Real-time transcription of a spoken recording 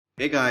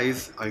Hey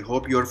guys, I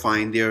hope you're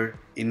fine there.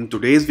 In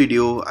today's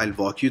video, I'll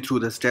walk you through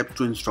the steps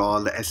to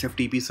install the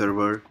SFTP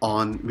server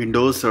on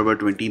Windows Server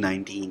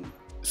 2019.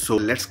 So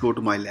let's go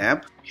to my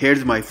lab.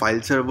 Here's my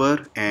file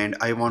server and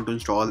I want to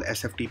install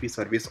SFTP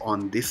service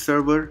on this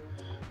server.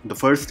 The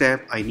first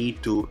step, I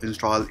need to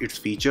install its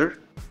feature.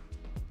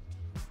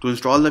 To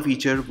install the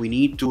feature, we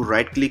need to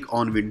right click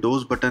on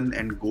Windows button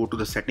and go to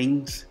the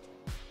settings,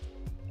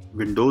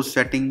 Windows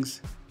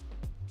settings,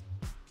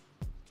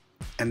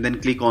 and then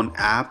click on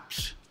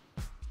apps.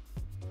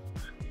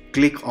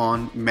 Click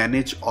on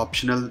manage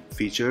optional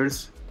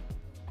features.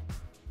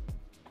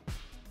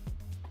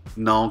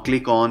 Now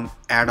click on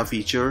add a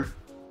feature.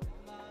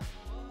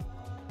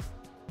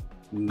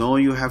 Now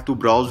you have to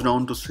browse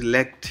down to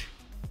select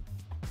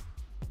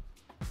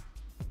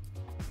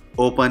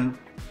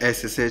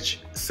OpenSSH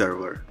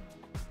Server.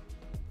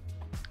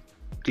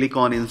 Click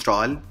on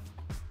install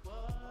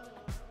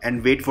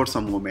and wait for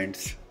some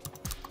moments.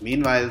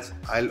 Meanwhile,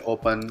 I'll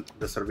open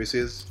the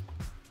services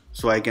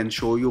so I can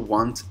show you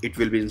once it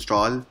will be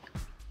installed.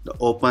 The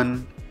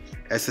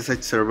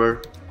OpenSSH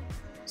Server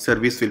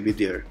service will be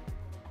there.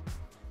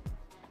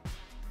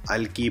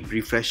 I'll keep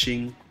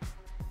refreshing.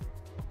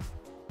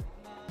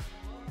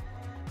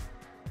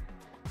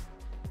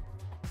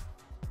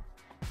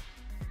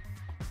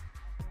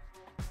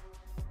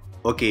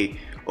 Okay,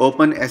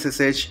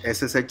 OpenSSH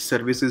SSH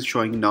service is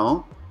showing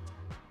now.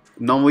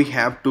 Now we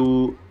have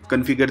to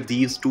configure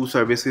these two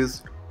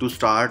services to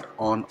start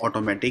on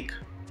automatic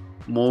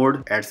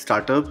mode at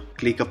startup.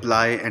 Click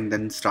apply and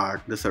then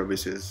start the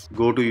services.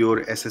 Go to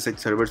your SSH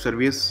server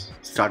service,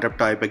 startup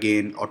type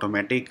again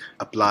automatic,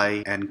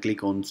 apply and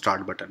click on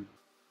start button.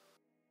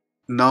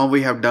 Now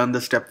we have done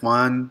the step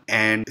 1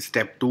 and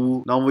step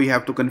 2. Now we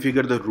have to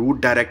configure the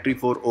root directory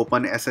for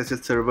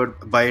OpenSSH server.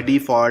 By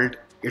default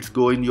it's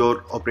go in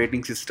your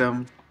operating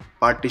system,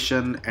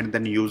 partition and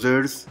then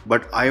users,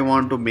 but I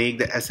want to make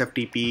the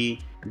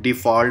SFTP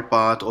default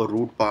path or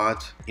root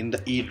path in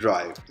the E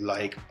drive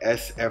like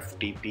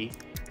sftp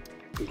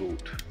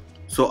root.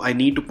 So I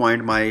need to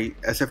point my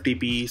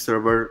SFTP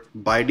server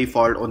by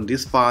default on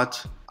this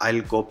path.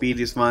 I'll copy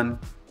this one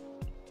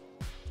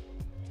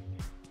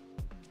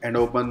and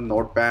open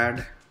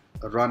Notepad,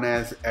 run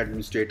as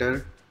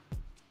administrator.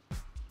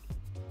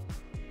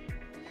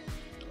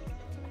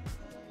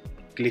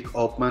 Click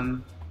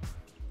open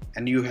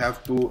and you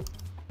have to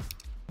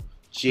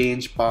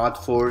change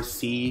path for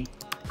C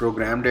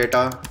program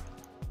data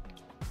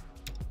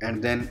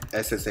and then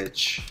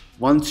SSH.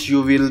 Once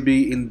you will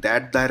be in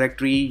that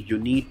directory, you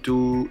need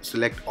to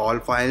select all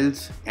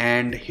files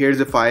and here's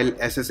the file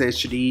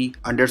sshd_config.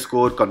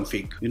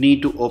 You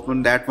need to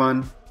open that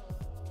one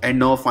and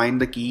now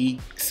find the key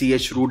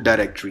chroot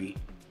directory,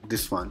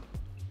 this one.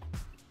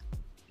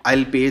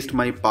 I'll paste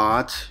my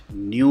path,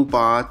 new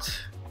path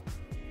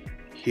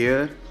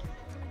here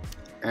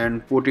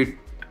and put it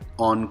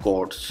on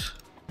quotes.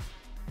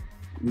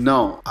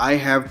 Now I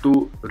have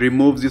to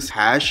remove this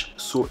hash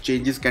so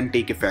changes can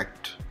take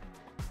effect.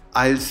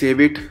 I'll save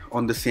it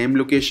on the same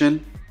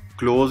location,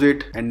 close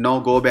it and now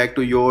go back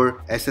to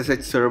your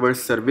SSH server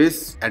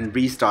service and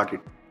restart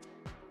it.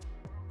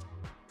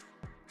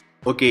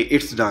 Okay,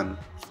 it's done.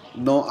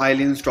 Now I'll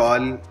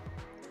install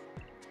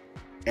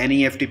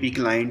any FTP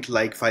client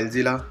like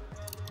FileZilla.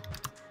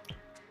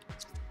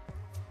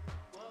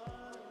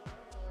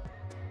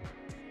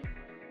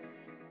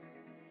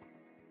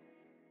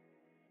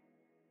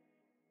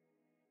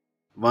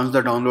 Once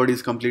the download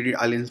is completed,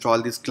 I'll install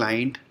this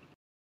client.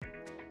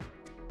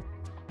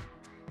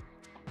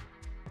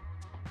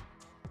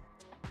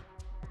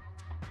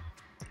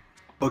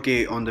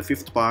 Okay, on the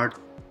fifth part,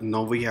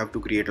 now we have to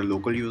create a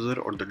local user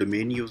or the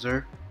domain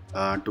user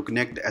to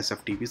connect the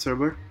SFTP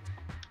server.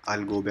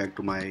 I'll go back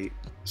to my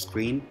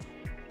screen.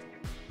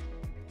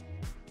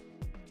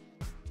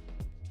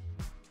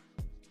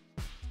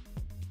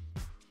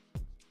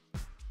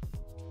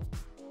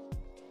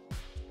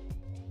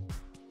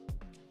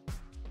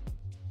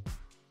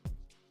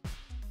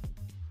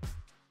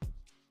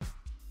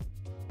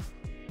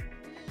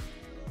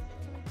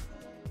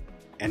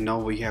 And now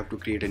we have to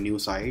create a new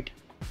site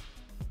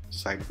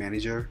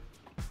manager,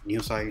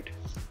 new site.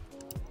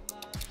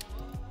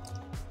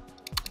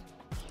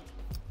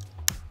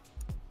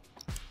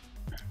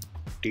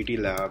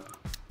 TT-lab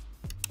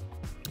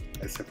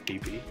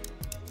SFTP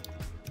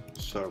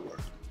server.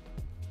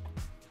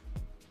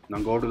 Now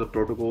go to the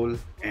protocol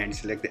and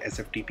select the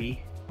SFTP.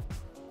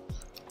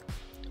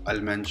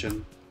 I'll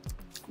mention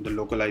the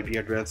local IP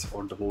address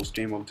or the host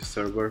name of the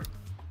server.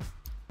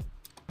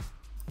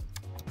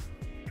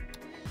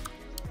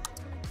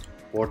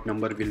 Port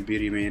number will be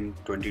remain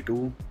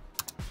 22.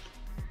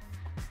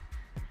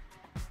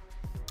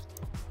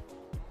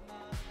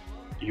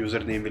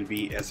 Username will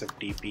be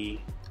SFTP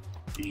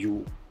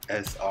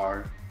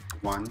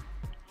USR1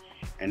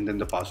 and then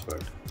the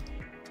password.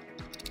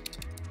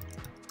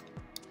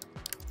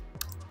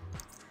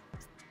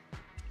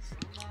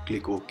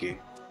 Click OK.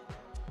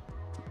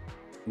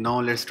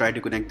 Now let's try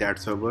to connect that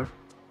server.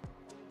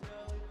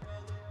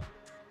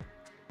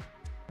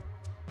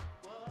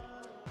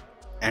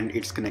 and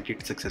it's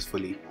connected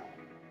successfully.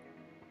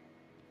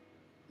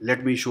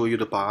 Let me show you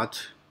the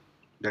path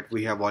that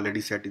we have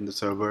already set in the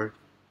server.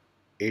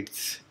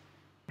 It's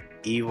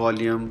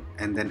eVolume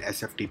and then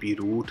sftp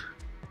root,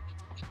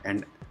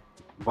 and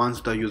once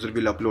the user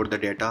will upload the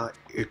data,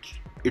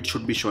 it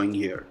should be showing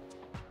here.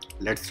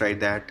 Let's try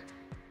that.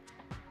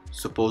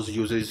 Suppose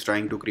user is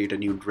trying to create a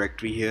new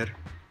directory here.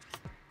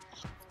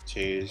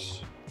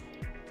 Says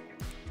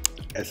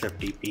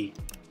sftp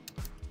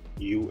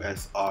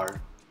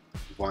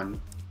usr1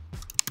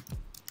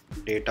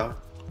 data.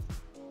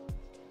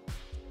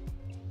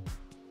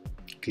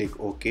 Click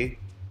OK.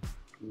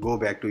 Go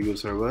back to your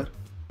server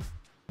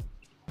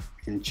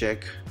and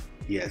check.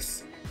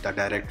 Yes, the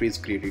directory is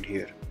created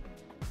here.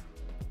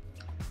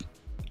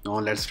 Now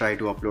let's try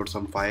to upload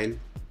some file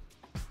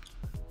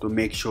to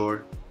make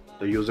sure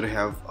the user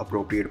have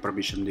appropriate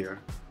permission there.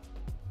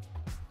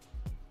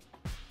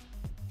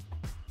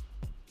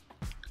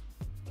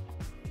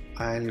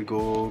 I'll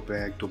go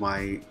back to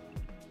my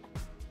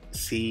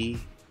C,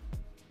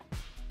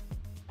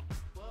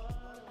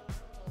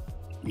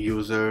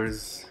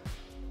 users,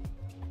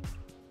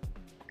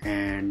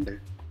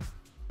 and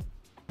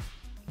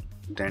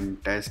then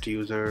test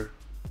user.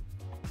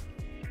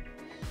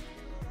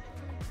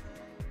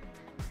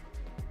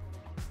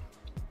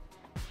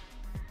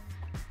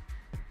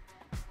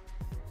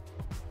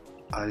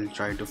 I'll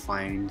try to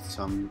find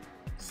some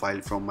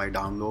file from my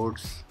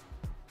downloads,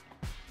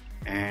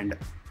 and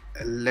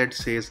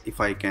let's check if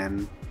I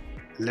can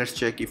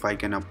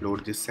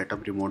upload this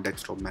setup remote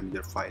desktop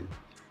manager file.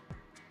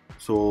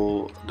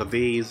 So the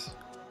way is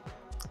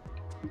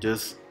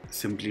just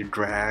simply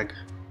drag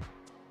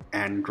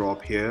and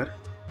drop here.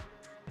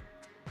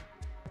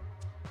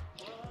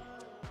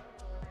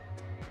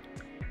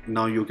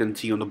 Now you can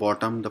see on the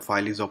bottom the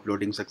file is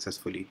uploading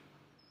successfully.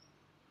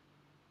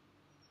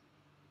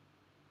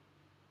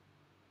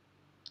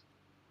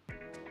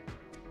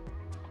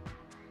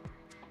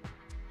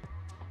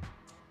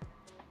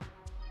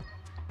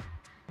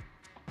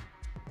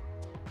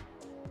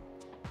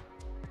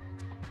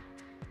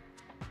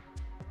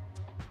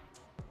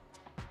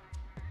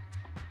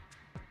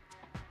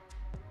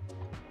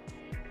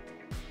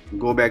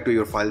 Go back to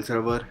your file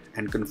server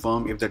and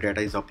confirm if the data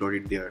is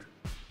uploaded there.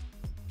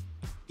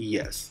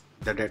 Yes,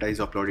 the data is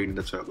uploaded in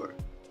the server.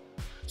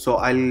 So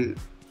I'll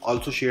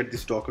also share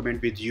this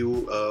document with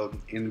you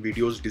in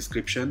video's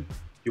description.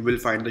 You will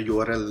find the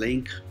URL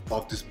link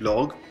of this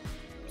blog.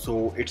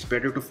 So it's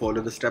better to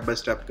follow the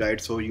step-by-step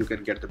guide so you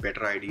can get the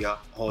better idea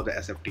how the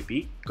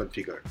SFTP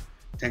configured.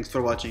 Thanks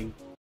for watching.